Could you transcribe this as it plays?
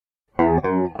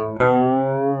Welcome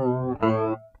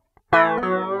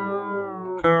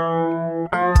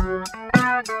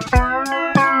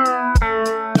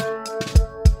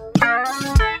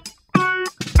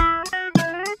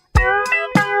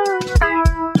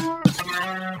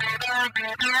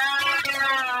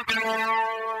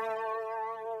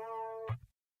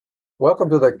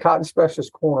to the Cotton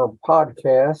Specialist Corner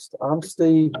podcast. I'm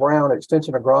Steve Brown,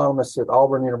 Extension Agronomist at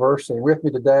Auburn University. With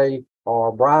me today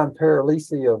are Brian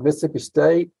Paralisi of Mississippi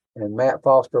State and Matt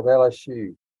Foster of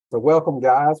LSU. So welcome,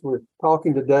 guys. We're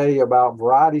talking today about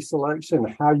variety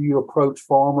selection, how you approach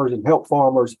farmers and help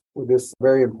farmers with this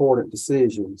very important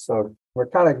decision. So we're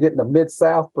kind of getting a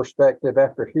Mid-South perspective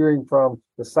after hearing from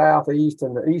the Southeast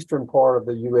and the eastern part of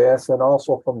the U.S. and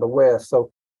also from the West.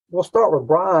 So we'll start with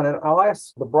Brian, and I'll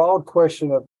ask the broad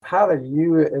question of how do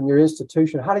you and your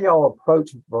institution, how do y'all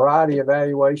approach variety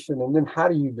evaluation, and then how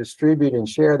do you distribute and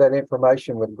share that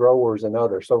information with growers and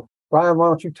others? So, Brian, why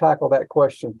don't you tackle that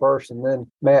question first, and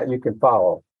then, Matt, you can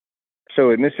follow.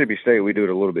 So at Mississippi State, we do it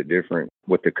a little bit different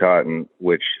with the cotton,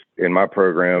 which in my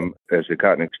program as a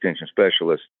cotton extension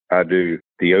specialist, I do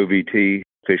the OVT,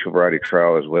 official variety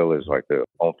trial, as well as like the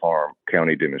on-farm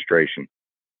county demonstration.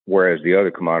 Whereas the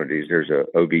other commodities, there's a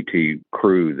OVT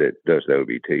crew that does the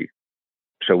OVT.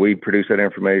 So we produce that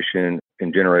information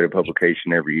and generate a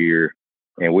publication every year.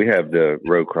 And we have the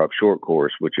row crop short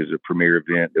course, which is a premier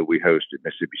event that we host at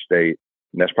Mississippi State.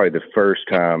 And that's probably the first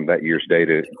time that year's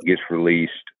data gets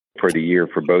released for the year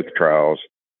for both trials.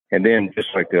 And then just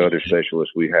like the other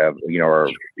specialists, we have, our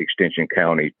Extension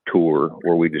County tour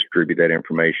where we distribute that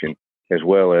information, as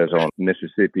well as on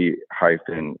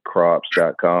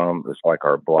Mississippi-crops.com. It's like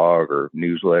our blog or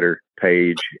newsletter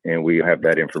page, and we have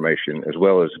that information, as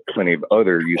well as plenty of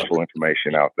other useful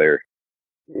information out there.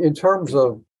 In terms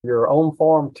of your own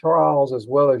farm trials, as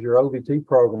well as your OVT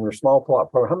program, your small plot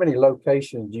program, how many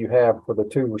locations do you have for the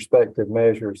two respective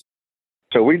measures?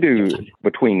 So we do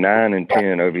between 9 and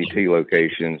 10 OVT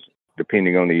locations,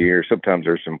 depending on the year. Sometimes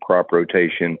there's some crop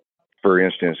rotation. For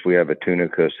instance, we have a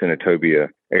Tunica Senatobia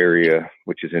area,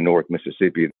 which is in North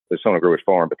Mississippi. It's on a grower's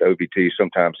farm, but the OVT,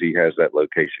 sometimes he has that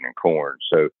location in corn.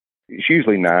 So it's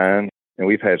usually 9, and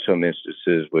we've had some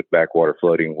instances with backwater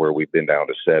flooding where we've been down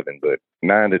to 7, but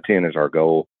 9 to 10 is our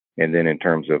goal. And then in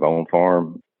terms of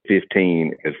on-farm,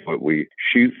 15 is what we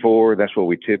shoot for. That's what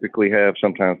we typically have.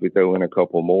 Sometimes we throw in a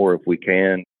couple more if we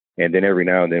can. And then every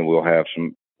now and then we'll have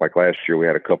some, like last year, we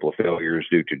had a couple of failures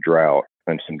due to drought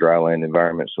and some dry land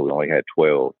environments, so we only had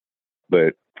 12.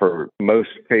 But for most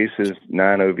cases,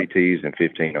 9 OVTs and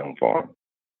 15 on farm.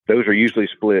 Those are usually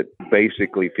split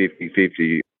basically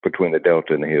 50-50 between the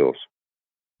Delta and the hills.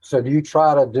 So do you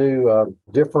try to do a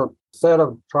different set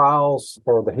of trials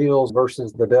for the hills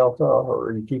versus the Delta,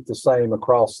 or you keep the same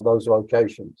across those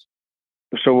locations?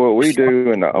 So what we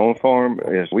do in the on farm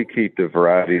is we keep the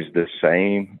varieties the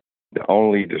same. The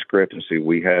only discrepancy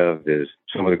we have is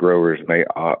some of the growers may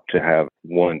opt to have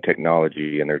one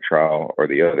technology in their trial or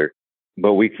the other,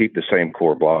 but we keep the same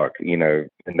core block, and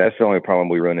that's the only problem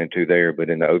we run into there. But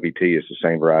in the OVT, it's the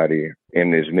same variety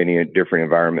in as many different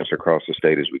environments across the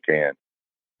state as we can.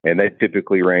 And that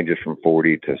typically ranges from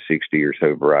 40 to 60 or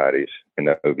so varieties in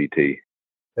the OVT.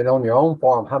 And on your own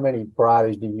farm, how many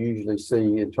varieties do you usually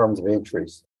see in terms of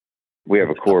entries? We have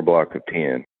a core block of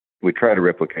 10. We try to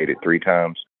replicate it 3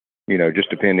 times. Just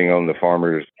depending on the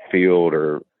farmer's field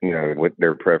or, what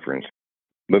their preference.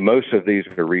 But most of these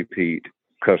are repeat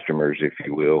customers, if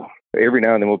you will. Every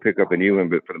now and then we'll pick up a new one,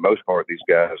 but for the most part, these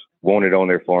guys want it on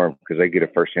their farm because they get a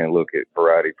firsthand look at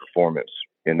variety performance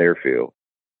in their field.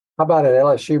 How about at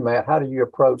LSU, Matt? How do you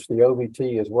approach the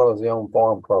OVT as well as the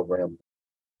on-farm program?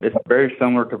 It's very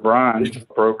similar to Brian's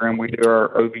program. We do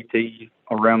our OVTs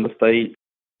around the state.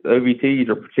 The OVTs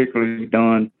are particularly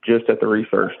done just at the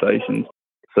research stations.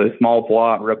 So small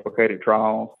plot replicated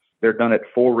trials, they're done at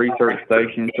 4 research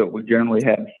stations. So we generally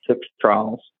have 6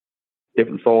 trials,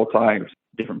 different soil types,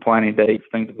 different planting dates,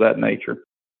 things of that nature.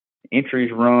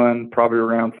 Entries run probably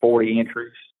around 40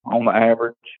 entries on the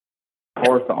average. As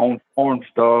far as the on-farm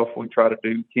stuff, we try to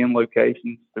do 10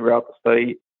 locations throughout the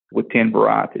state with 10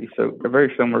 varieties. So they're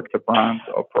very similar to Brian's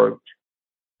approach.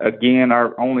 Again,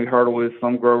 our only hurdle is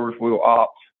some growers will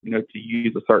opt, to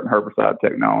use a certain herbicide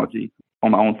technology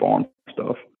on the on-farm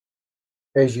stuff.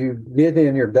 As you get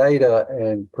in your data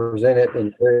and present it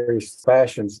in various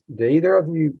fashions, do either of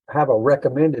you have a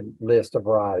recommended list of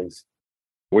varieties?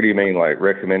 What do you mean, like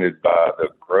recommended by the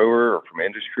grower or from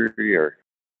industry? Or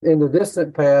in the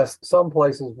distant past, some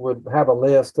places would have a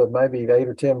list of maybe 8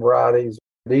 or 10 varieties.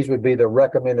 These would be the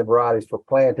recommended varieties for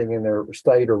planting in their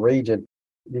state or region.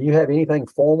 Do you have anything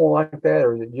formal like that,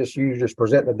 or is it just you just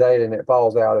present the data and it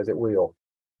falls out as it will?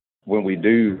 when we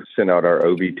do send out our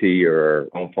OBT or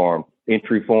our on-farm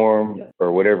entry form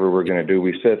or whatever we're going to do,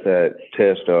 we set that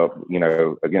test up,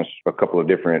 against a couple of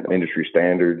different industry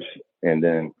standards. And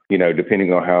then,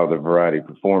 depending on how the variety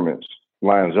performance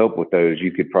lines up with those,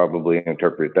 you could probably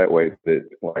interpret it that way. That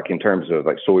like in terms of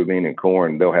like soybean and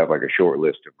corn, they'll have like a short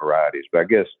list of varieties. But I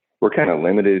guess we're kind of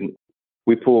limited.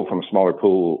 We pull from a smaller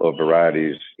pool of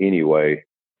varieties anyway,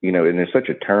 and there's such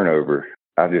a turnover.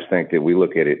 I just think that we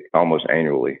look at it almost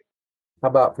annually. How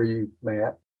about for you,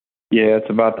 Matt? Yeah, it's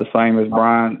about the same as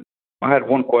Brian. I had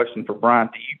one question for Brian.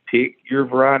 Do you pick your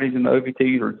varieties in the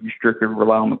OVTs, or do you strictly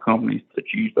rely on the companies to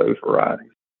choose those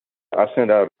varieties? I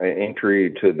send out an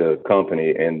entry to the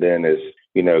company, and then it's,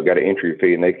 got an entry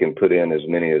fee, and they can put in as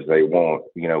many as they want,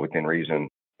 within reason.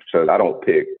 So I don't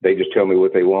pick. They just tell me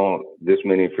what they want, this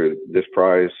many for this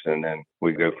price, and then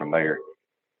we go from there.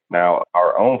 Now,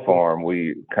 our own farm,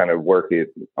 we kind of work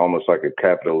it almost like a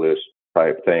capitalist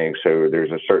type thing. So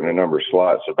there's a certain number of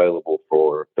slots available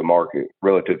for the market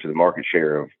relative to the market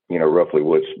share of, roughly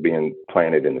what's being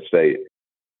planted in the state.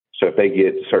 So if they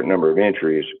get a certain number of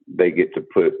entries, they get to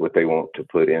put what they want to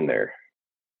put in there.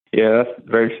 Yeah, that's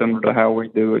very similar to how we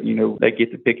do it. They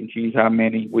get to pick and choose how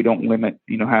many. We don't limit,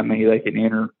 how many they can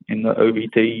enter in the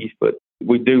OVTs, but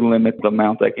we do limit the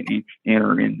amount they can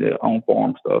enter in the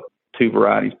on-farm stuff, 2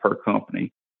 varieties per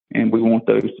company. And we want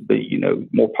those to be,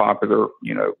 more popular,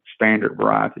 standard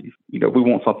varieties. We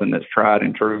want something that's tried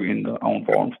and true in the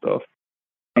on-farm stuff.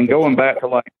 And going back to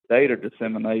like data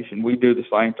dissemination, we do the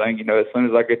same thing. As soon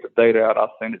as I get the data out, I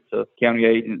send it to county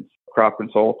agents, crop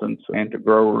consultants, and to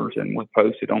growers, and we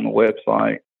post it on the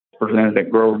website, presented at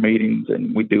grower meetings,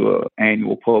 and we do an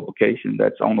annual publication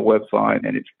that's on the website,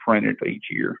 and it's printed each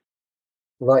year.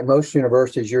 Like most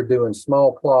universities, you're doing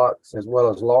small plots as well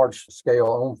as large-scale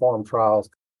on-farm trials.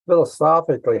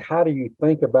 Philosophically, how do you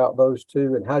think about those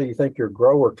two, and how do you think your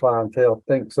grower clientele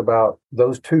thinks about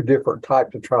those two different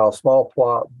types of trials, small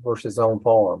plot versus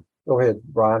on-farm? Go ahead,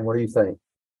 Brian. What do you think?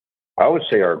 I would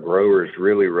say our growers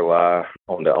really rely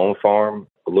on the on-farm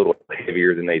a little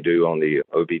heavier than they do on the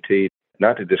OVT.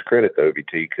 Not to discredit the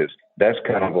OVT, because that's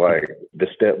kind of like the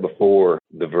step before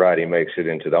the variety makes it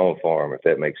into the on-farm, if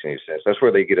that makes any sense. That's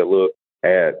where they get a look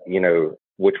at,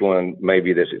 which one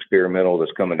maybe that's experimental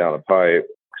that's coming down the pipe,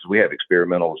 because we have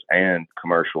experimentals and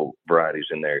commercial varieties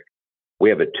in there. We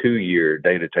have a 2-year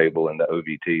data table in the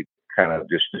OVT, kind of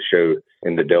just to show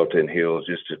in the Delta and Hills,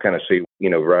 just to kind of see,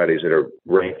 varieties that are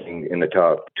ranking in the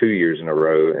top 2 years in a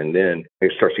row. And then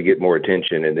it starts to get more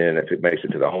attention. And then if it makes it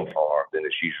to the home farm, then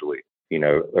it's usually,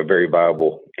 a very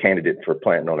viable candidate for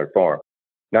planting on their farm.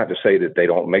 Not to say that they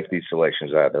don't make these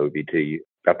selections out of the OVT.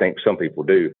 I think some people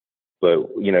do. But,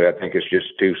 I think it's just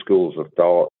 2 schools of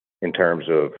thought in terms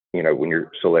of, when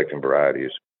you're selecting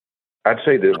varieties. I'd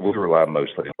say that we rely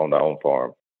mostly on the home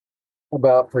farm. How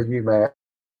about for you, Matt?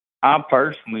 I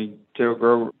personally tell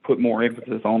growers put more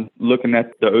emphasis on looking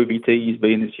at the OVTs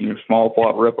being as, small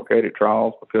plot replicated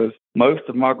trials, because most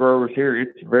of my growers here,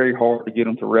 it's very hard to get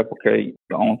them to replicate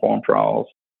the on-farm trials.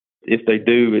 If they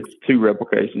do, it's 2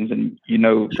 replications, and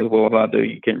as well as I do,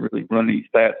 you can't really run these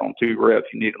stats on 2 reps.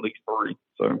 You need at least 3.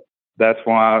 So that's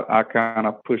why I kind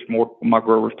of push more my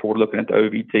growers toward looking at the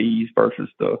OVTs versus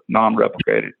the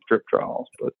non-replicated strip trials.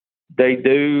 But they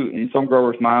do, in some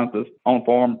growers' minds, the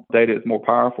on-farm data is more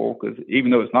powerful because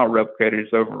even though it's not replicated,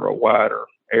 it's over a wider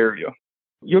area.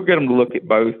 You'll get them to look at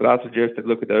both, but I suggest they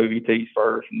look at the OVTs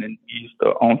first and then use the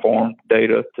on-farm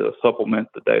data to supplement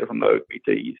the data from the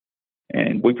OVTs.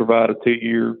 And we provide a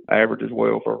 2-year average as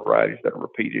well for varieties that are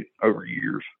repeated over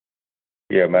years.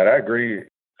 Yeah, Matt, I agree.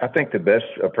 I think the best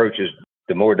approach is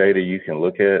the more data you can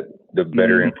look at, the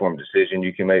better informed decision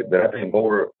you can make. But I think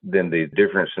more than the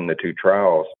difference in the 2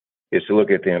 trials is to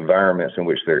look at the environments in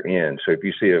which they're in. So if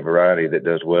you see a variety that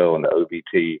does well in the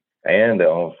OVT and the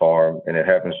on-farm, and it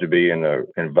happens to be in an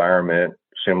environment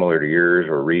similar to yours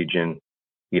or region,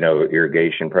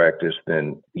 irrigation practice,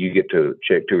 then you get to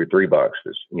check 2 or 3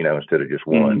 boxes, instead of just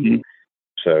one. Mm-hmm.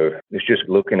 So it's just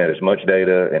looking at as much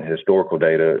data and historical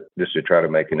data just to try to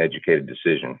make an educated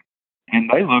decision. And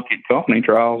they look at company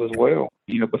trials as well.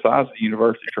 Besides the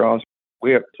university trials,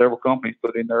 we have several companies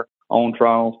put in their own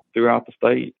trials throughout the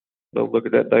state. They'll look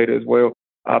at that data as well.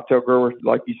 I tell growers,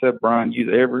 like you said, Brian, use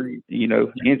every,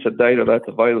 inch of data that's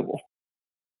available.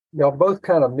 Y'all both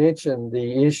kind of mentioned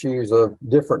the issues of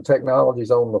different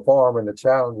technologies on the farm and the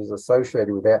challenges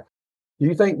associated with that. Do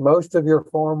you think most of your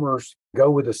farmers go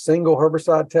with a single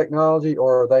herbicide technology,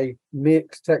 or are they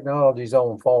mix technologies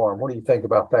on farm? What do you think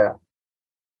about that?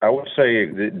 I would say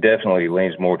it definitely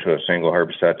leans more to a single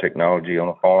herbicide technology on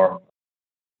the farm,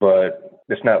 but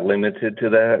it's not limited to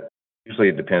that. Usually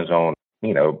it depends on,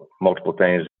 multiple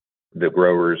things. the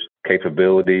growers'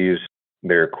 capabilities,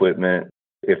 their equipment,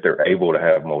 if they're able to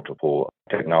have multiple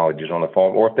technologies on the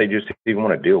farm, or if they just even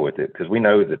want to deal with it. Because we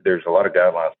know that there's a lot of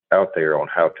guidelines out there on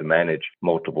how to manage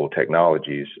multiple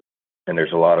technologies. And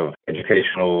there's a lot of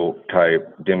educational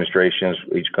type demonstrations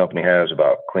each company has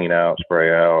about clean out,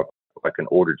 spray out, like an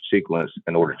ordered sequence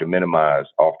in order to minimize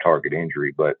off-target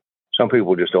injury. But some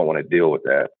people just don't want to deal with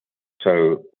that.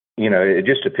 So, it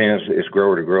just depends. It's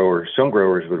grower to grower. Some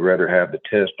growers would rather have the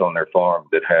test on their farm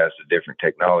that has the different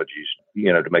technologies,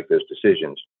 to make those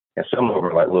decisions. And some of them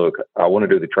are like, look, I want to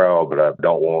do the trial, but I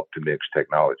don't want to mix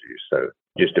technologies. So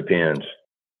it just depends.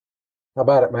 How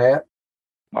about it, Matt?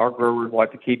 Our growers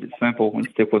like to keep it simple and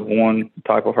stick with one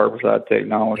type of herbicide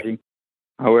technology.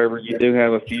 However, you do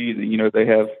have a few that, they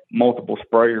have multiple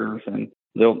sprayers, and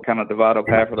they'll kind of divide up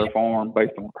half of their farm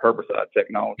based on herbicide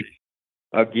technology.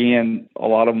 Again, a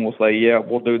lot of them will say, yeah,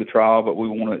 we'll do the trial, but we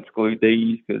want to exclude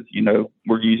these because,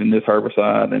 we're using this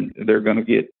herbicide and they're going to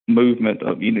get movement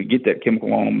of, get that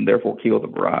chemical on them and therefore kill the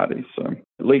varieties. So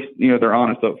at least, they're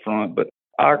honest up front. But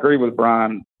I agree with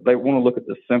Brian. They want to look at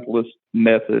the simplest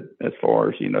method as far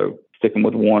as, sticking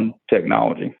with one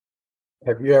technology.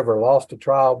 Have you ever lost a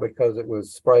trial because it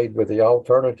was sprayed with the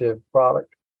alternative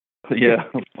product? Yeah,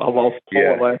 I lost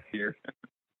 4 last year.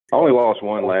 I only lost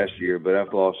 1 last year, but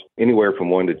I've lost anywhere from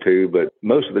 1 to 2. But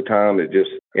most of the time, it just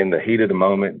in the heat of the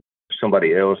moment,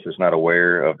 somebody else is not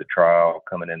aware of the trial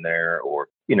coming in there, or,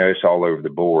 it's all over the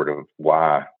board of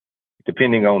why.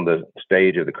 Depending on the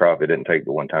stage of the crop, it didn't take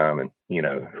the one time. And,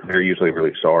 they're usually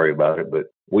really sorry about it, but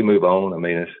we move on. I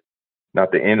mean, it's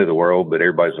not the end of the world, but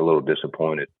everybody's a little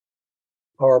disappointed.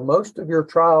 Are most of your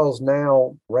trials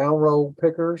now round roll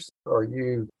pickers, or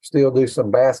you still do some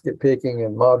basket picking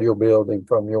and module building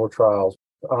from your trials,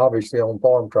 obviously on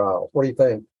farm trials? What do you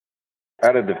think?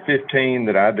 Out of the 15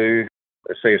 that I do,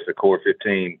 let's say it's the core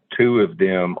 15, 2 of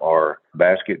them are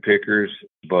basket pickers,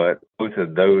 but both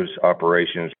of those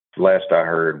operations, last I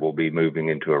heard, will be moving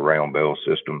into a round bale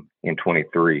system in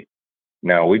 23.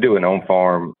 Now, we do an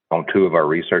on-farm on 2 of our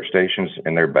research stations,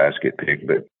 and they're basket picked,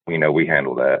 but, we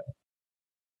handle that.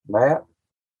 Matt?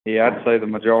 Yeah, I'd say the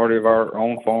majority of our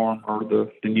own farm are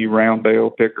the new round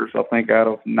bale pickers. I think out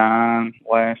of 9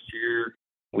 last year,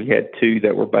 we had 2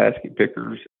 that were basket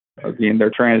pickers. Again,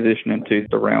 they're transitioning to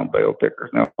the round bale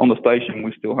pickers. Now, on the station,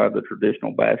 we still have the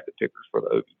traditional basket pickers for the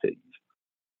OBTs.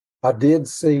 I did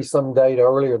see some data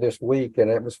earlier this week, and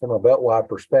it was from a belt-wide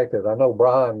perspective. I know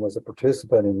Brian was a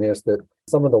participant in this, that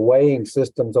some of the weighing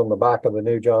systems on the back of the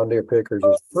new John Deere pickers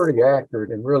is pretty accurate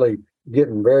and really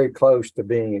getting very close to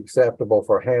being acceptable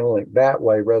for handling that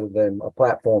way rather than a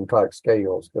platform type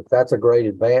scales. But that's a great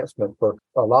advancement for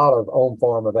a lot of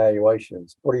on-farm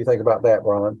evaluations. What do you think about that,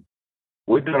 Brian?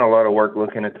 We've done a lot of work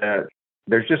looking at that.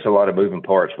 There's just a lot of moving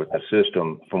parts with the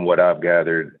system from what I've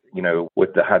gathered.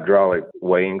 With the hydraulic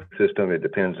weighing system, it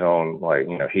depends on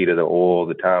heat of the oil,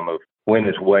 the time of when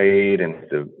it's weighed and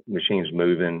the machine's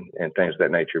moving and things of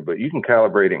that nature. But you can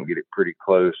calibrate it and get it pretty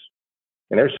close.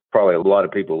 And there's probably a lot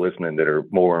of people listening that are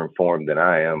more informed than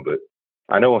I am. But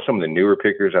I know on some of the newer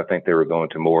pickers, I think they were going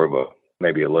to more of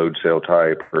maybe a load cell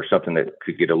type or something that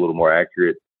could get a little more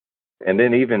accurate. And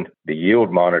then even the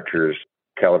yield monitors,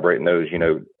 calibrating those,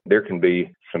 there can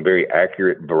be some very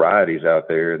accurate varieties out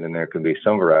there. And then there can be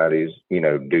some varieties,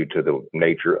 due to the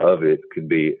nature of it, could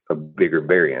be a bigger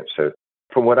variance. So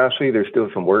from what I see, there's still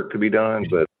some work to be done,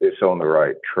 but it's on the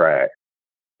right track.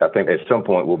 I think at some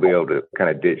point we'll be able to kind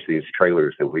of ditch these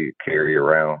trailers that we carry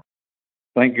around.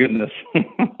 Thank goodness.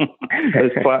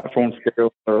 Those platform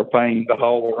scales are a pain to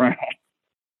haul around.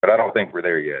 But I don't think we're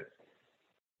there yet.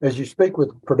 As you speak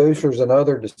with producers and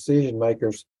other decision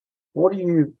makers, what do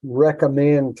you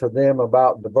recommend to them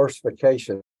about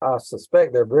diversification? I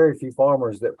suspect there are very few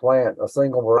farmers that plant a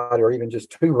single variety or even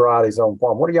just 2 varieties on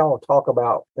farm. What do y'all talk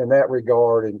about in that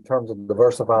regard in terms of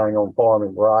diversifying on farm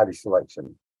and variety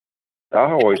selection?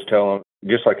 I always tell them,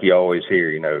 just like you always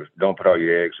hear, don't put all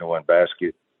your eggs in one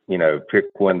basket. Pick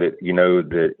one that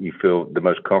that you feel the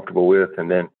most comfortable with, and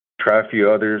then try a few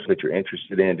others that you're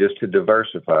interested in just to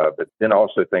diversify. But then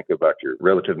also think about your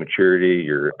relative maturity,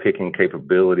 your picking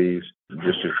capabilities,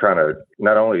 just to try to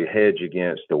not only hedge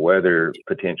against the weather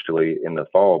potentially in the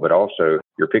fall, but also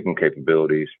your picking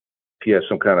capabilities. If you have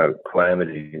some kind of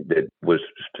calamity that was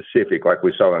specific, like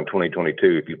we saw in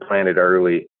 2022, if you planted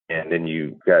early and then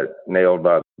you got nailed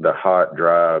by the hot,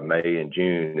 dry May and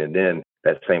June, and then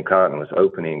that same cotton was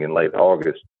opening in late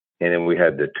August, and then we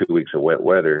had the 2 weeks of wet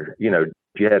weather,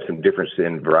 if you had some difference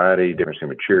in variety, difference in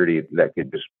maturity, that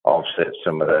could just offset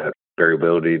some of that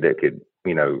variability that could,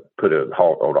 put a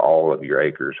halt on all of your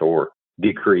acres or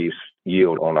decrease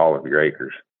yield on all of your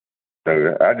acres.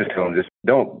 So I just tell them, just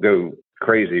don't go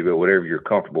crazy, but whatever you're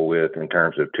comfortable with in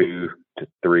terms of 2 to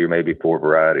 3, maybe 4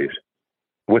 varieties,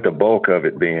 with the bulk of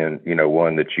it being,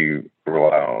 one that you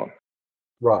rely on.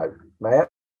 Right. Matt?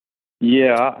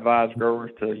 Yeah, I advise growers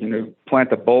to,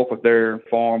 plant the bulk of their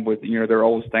farm with, their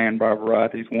old standby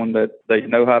varieties, one that they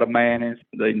know how to manage.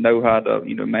 They know how to,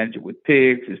 manage it with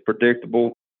pigs. It's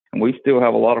predictable. And we still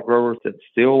have a lot of growers that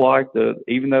still like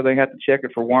even though they have to check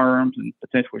it for worms and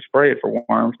potentially spray it for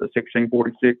worms, the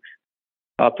 1646.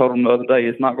 I told them the other day,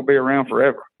 it's not going to be around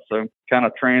forever. So kind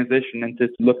of transition into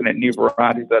looking at new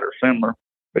varieties that are similar.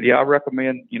 But yeah, I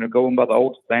recommend, going by the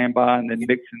old standby and then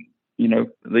mixing,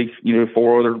 at least,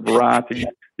 4 other varieties,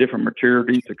 different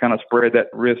maturities to kind of spread that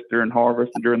risk during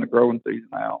harvest and during the growing season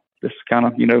out. Just kind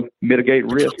of, mitigate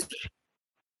risk.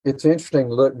 It's interesting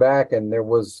to look back, and there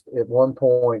was at one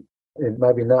point, and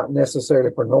maybe not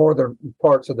necessarily for northern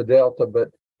parts of the Delta, but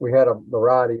we had a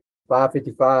variety.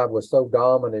 555 was so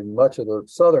dominant in much of the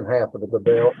southern half of the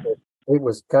belt that it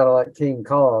was kind of like King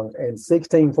Kong. And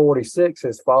 1646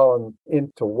 has fallen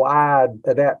into wide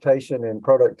adaptation and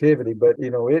productivity, but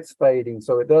it's fading.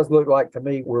 So it does look like to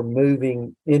me we're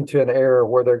moving into an era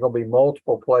where there are going to be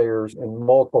multiple players and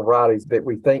multiple varieties that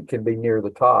we think can be near the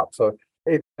top. So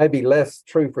it may be less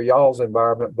true for y'all's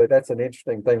environment, but that's an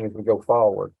interesting thing as we go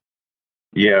forward.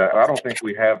 Yeah, I don't think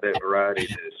we have that variety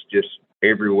that's just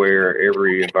everywhere,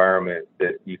 every environment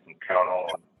that you can count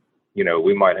on.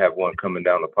 We might have one coming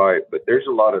down the pipe, but there's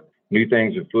a lot of new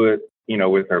things afoot,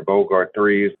 with our Bogart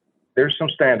 3s. There's some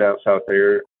standouts out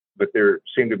there, but there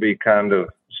seem to be kind of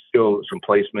still some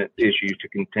placement issues to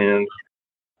contend.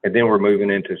 And then we're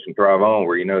moving into some Thrive On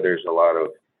where, there's a lot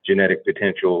of genetic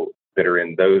potential that are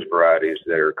in those varieties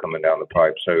that are coming down the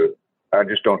pipe. So I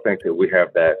just don't think that we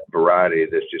have that variety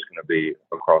that's just going to be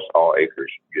across all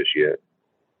acres just yet.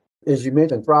 As you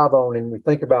mentioned, Thrive On, and we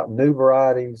think about new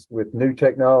varieties with new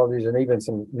technologies and even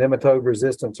some nematode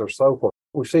resistance or so forth.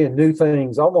 We're seeing new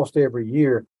things almost every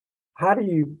year. How do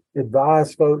you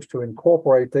advise folks to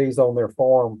incorporate these on their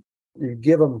farm? You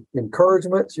give them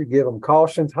encouragements, you give them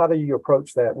cautions. How do you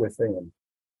approach that with them?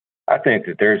 I think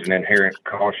that there's an inherent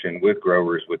caution with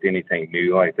growers with anything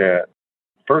new like that.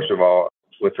 First of all,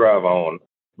 with Thrive On,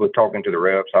 with talking to the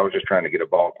reps, I was just trying to get a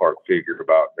ballpark figure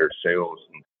about their sales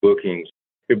and bookings.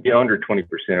 It'd be under 20%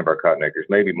 of our cotton acres,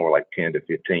 maybe more like 10 to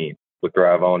 15 with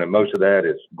Thrive On. And most of that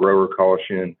is grower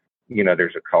caution.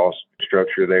 There's a cost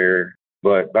structure there.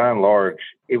 But by and large,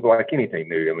 it's like anything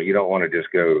new. You don't want to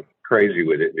just go crazy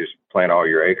with it, just plant all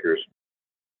your acres.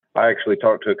 I actually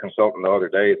talked to a consultant the other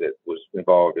day that was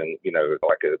involved in,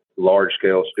 like a large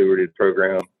scale stewarded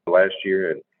program last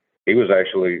year. And he was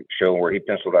actually showing where he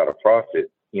penciled out a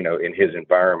profit, in his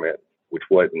environment, which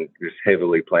wasn't just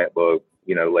heavily plant bug,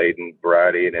 laden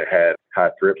variety, and it had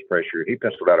high thrips pressure. He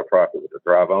penciled out a profit with the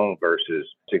Thrive On versus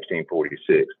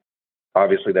 1646.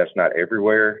 Obviously, that's not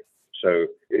everywhere. So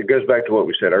it goes back to what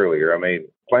we said earlier.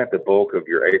 Plant the bulk of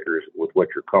your acres with what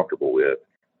you're comfortable with,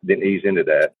 then ease into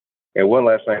that. And one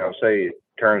last thing I'll say in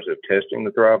terms of testing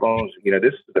the Thrive Ons,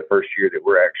 this is the first year that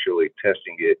we're actually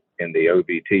testing it in the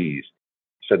OVTs.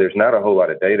 So there's not a whole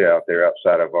lot of data out there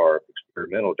outside of our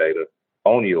experimental data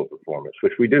on yield performance,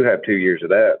 which we do have 2 years of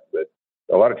that. But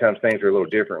a lot of times things are a little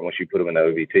different once you put them in the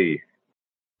OVT.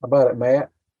 How about it, Matt?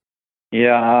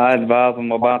 Yeah, I advise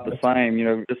them about the same,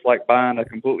 just like buying a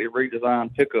completely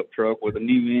redesigned pickup truck with a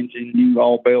new engine, new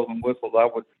all bells and whistles. I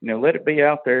would, let it be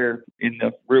out there in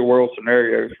the real world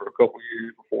scenarios for a couple of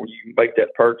years before you make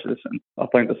that purchase. And I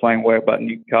think the same way about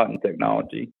new cotton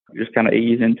technology. Just kind of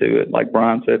ease into it. Like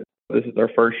Brian said, this is our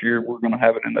first year. We're going to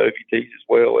have it in the OVTs as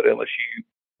well at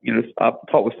LSU. I've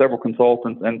talked with several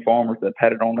consultants and farmers that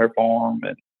had it on their farm.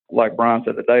 And like Brian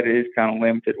said, the data is kind of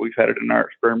limited. We've had it in our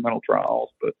experimental trials,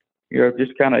 but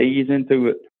just kind of ease into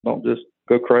it. Don't just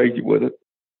go crazy with it.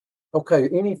 Okay.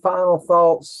 Any final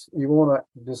thoughts you want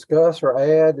to discuss or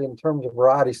add in terms of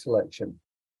variety selection?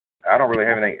 I don't really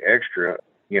have anything extra.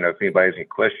 If anybody has any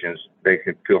questions, they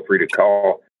can feel free to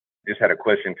call. Just had a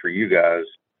question for you guys.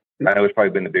 I know it's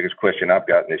probably been the biggest question I've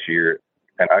gotten this year.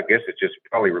 And I guess it's just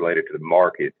probably related to the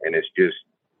market. And it's just,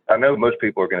 I know most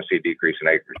people are going to see a decrease in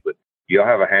acres, but do y'all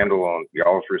have a handle on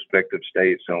y'all's respective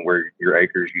states on where your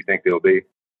acres you think they'll be?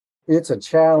 It's a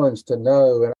challenge to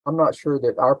know, and I'm not sure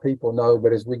that our people know,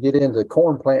 but as we get into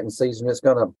corn planting season, it's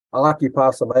going to occupy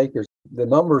some acres. The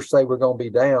numbers say we're going to be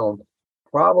down.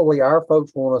 Probably our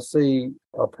folks want to see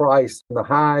a price in the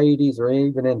high 80s or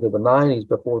even into the 90s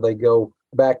before they go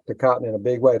back to cotton in a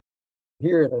big way.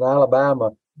 Here in Alabama,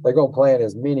 they're going to plant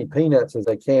as many peanuts as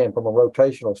they can from a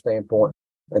rotational standpoint,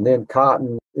 and then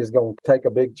cotton is going to take a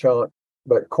big chunk.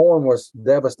 but corn was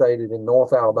devastated in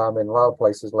North Alabama and a lot of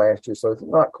places last year. So it's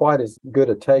not quite as good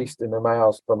a taste in their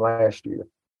mouths from last year.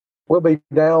 We'll be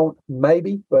down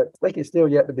maybe, but I think it's still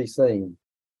yet to be seen.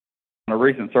 A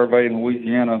recent survey in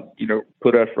Louisiana,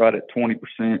 put us right at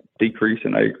 20% decrease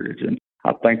in acreage. And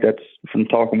I think that's, from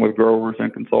talking with growers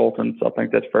and consultants, I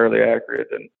think that's fairly accurate.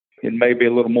 And it may be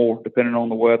a little more depending on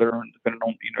the weather and depending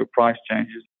on, price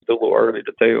changes. It's a little early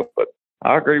to tell. But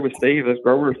I agree with Steve. As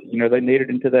growers, they need it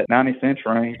into that 90 cents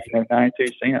range, 92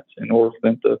 cents in order for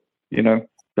them to,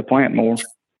 to plant more.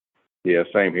 Yeah,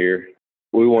 same here.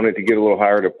 We wanted to get a little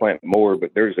higher to plant more,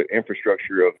 but there's an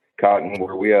infrastructure of cotton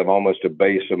where we have almost a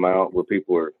base amount where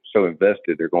people are so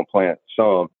invested they're going to plant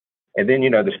some. And then,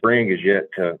 the spring is yet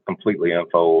to completely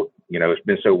unfold. It's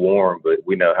been so warm, but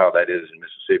we know how that is in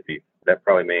Mississippi. That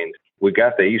probably means we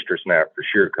got the Easter snap for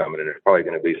sure coming, and there's probably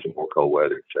going to be some more cold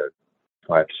weather. So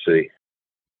I'll have to see.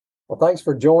 Well, thanks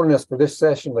for joining us for this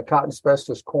session of the Cotton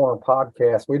Specialist Corner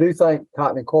podcast. We do thank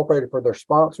Cotton Incorporated for their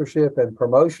sponsorship and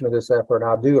promotion of this effort. And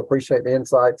I do appreciate the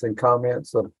insights and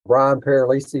comments of Brian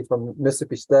Paralisi from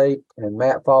Mississippi State and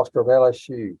Matt Foster of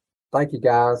LSU. Thank you,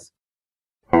 guys.